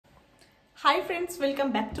Hi friends,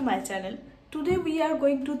 welcome back to my channel. Today we are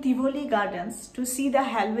going to Tivoli Gardens to see the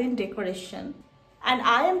Halloween decoration, and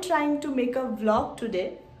I am trying to make a vlog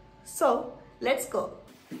today. So let's go.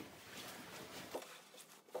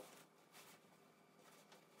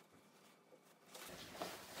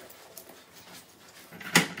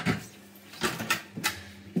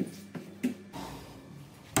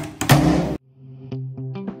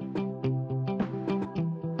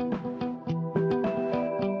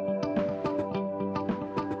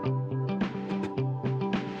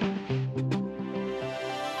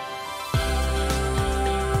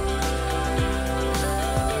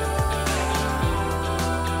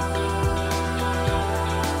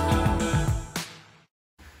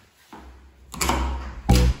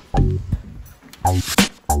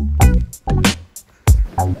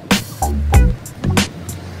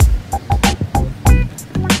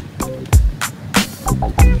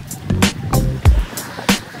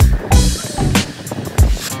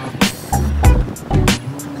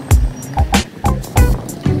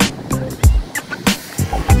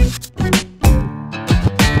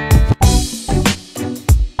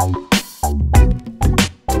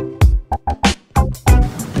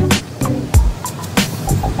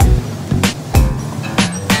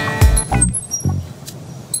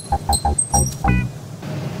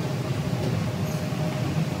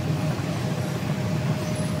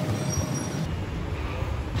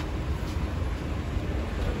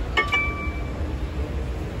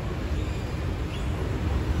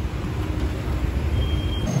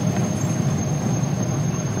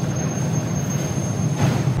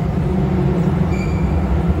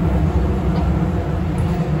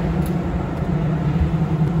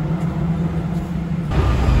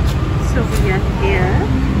 So we are here.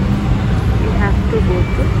 We have to go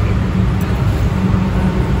to.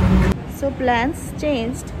 So plans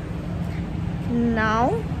changed. Now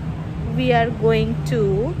we are going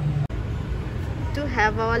to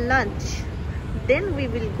have our lunch. Then we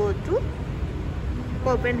will go to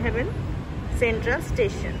Copenhagen Central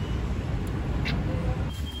Station.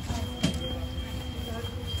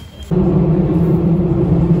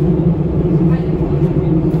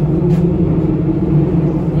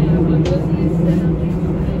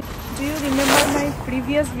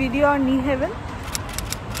 Previous video on Heaven,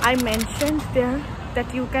 I mentioned there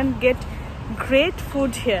that you can get great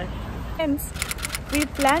food here. Hence, we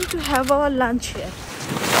plan to have our lunch here.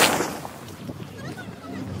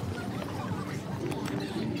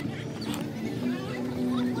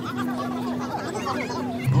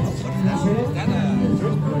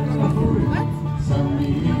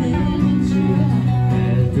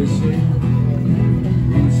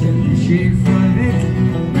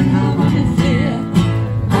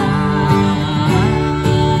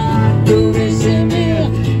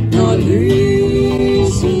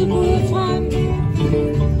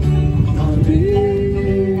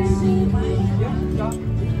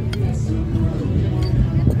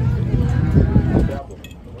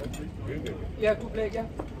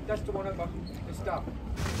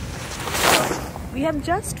 We have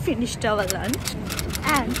just finished our lunch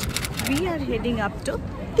and we are heading up to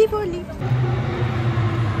Tivoli.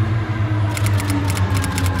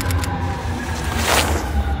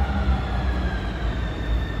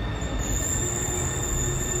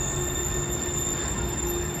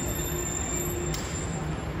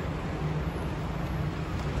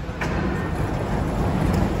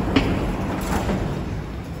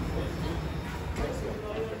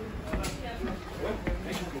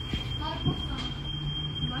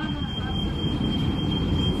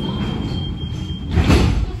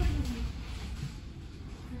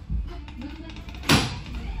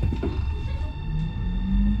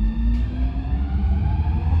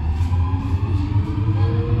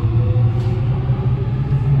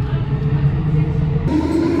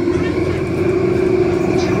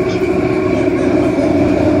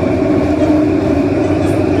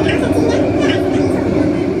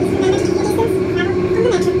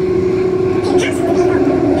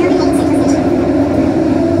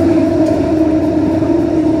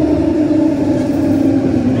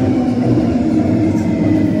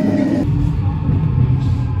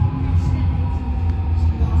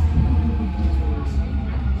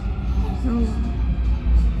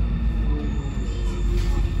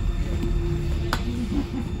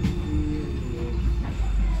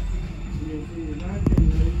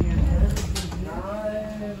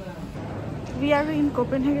 We are in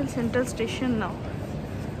Copenhagen Central Station now,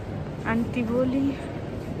 and Tivoli,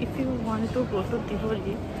 if you want to go to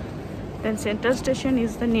Tivoli, then Central Station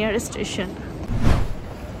is the nearest station.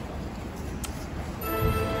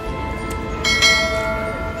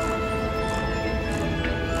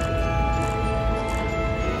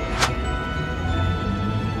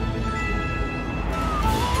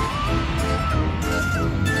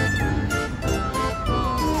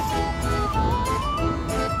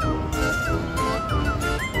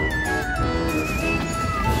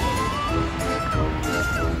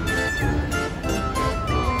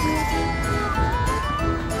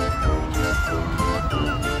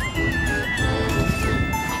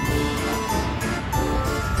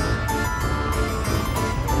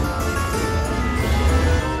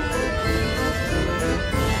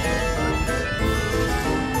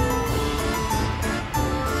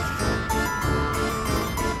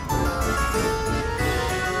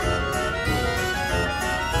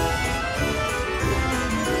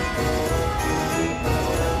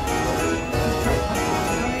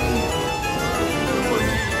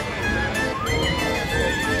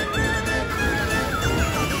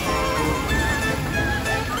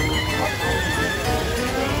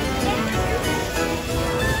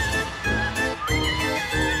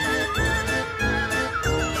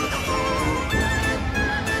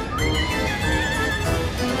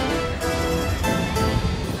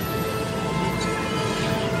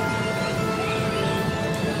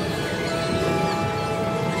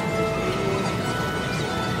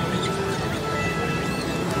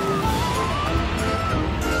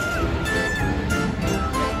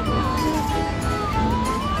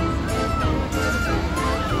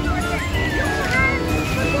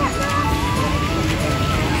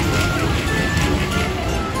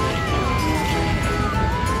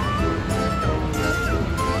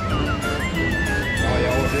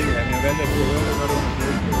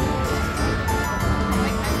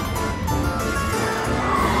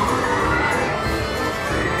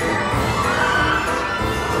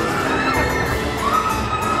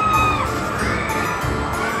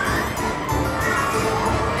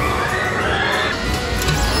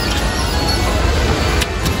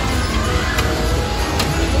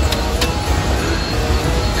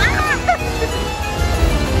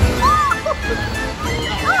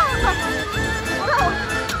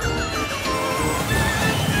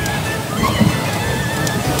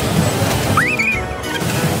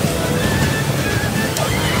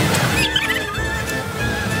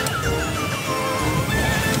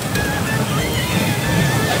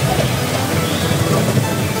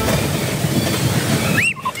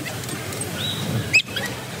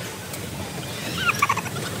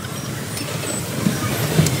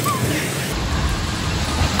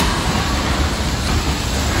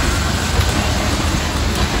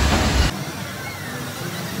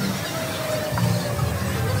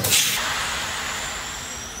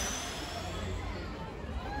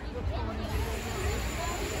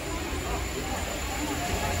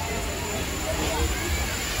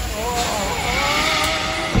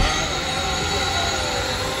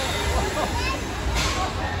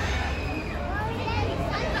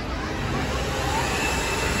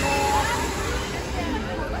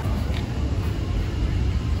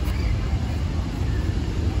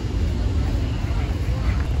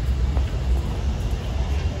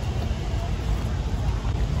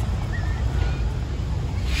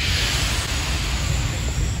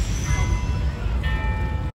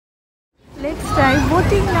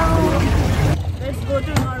 exciting now. Let's go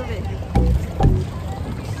to Norway.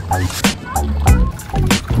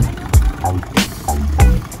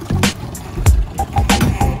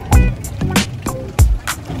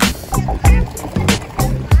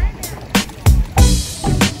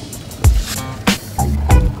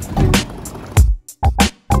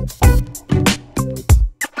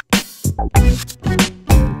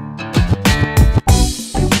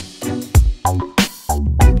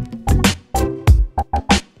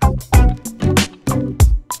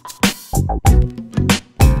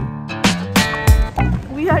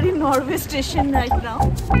 Norway station right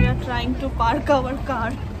now. We are trying to park our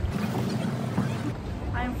car.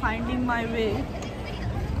 I am finding my way.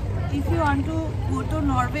 If you want to go to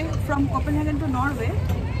Norway, from Copenhagen to Norway,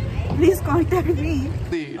 please contact me.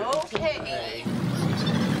 Okay.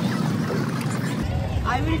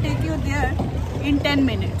 I will take you there in 10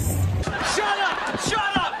 minutes. Shut up!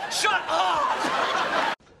 Shut up! Shut up!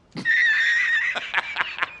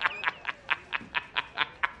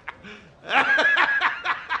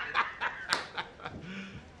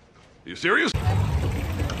 You serious?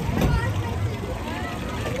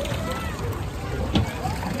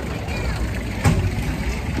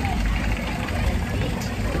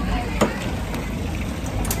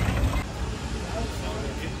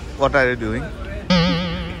 What are you doing?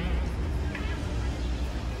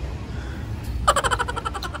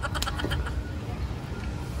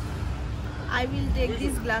 I will take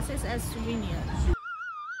these glasses as souvenirs.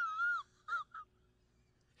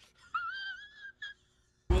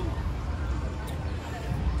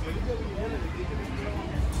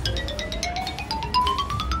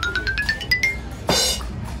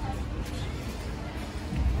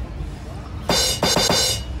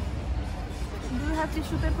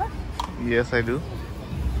 Tissue paper? Yes, I do.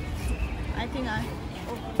 I think I...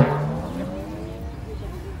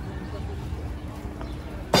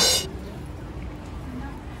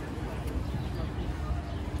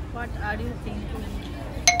 What are you thinking?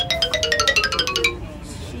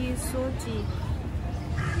 She is so cheap.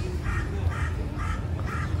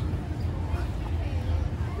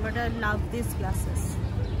 But I love these glasses.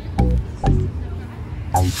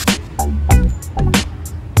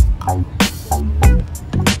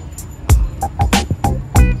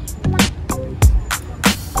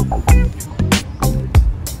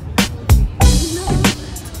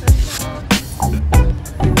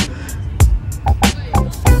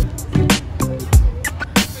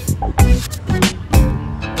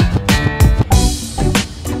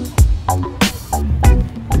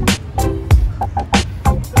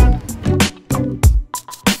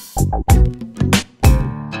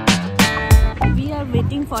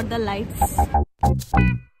 Waiting for the lights.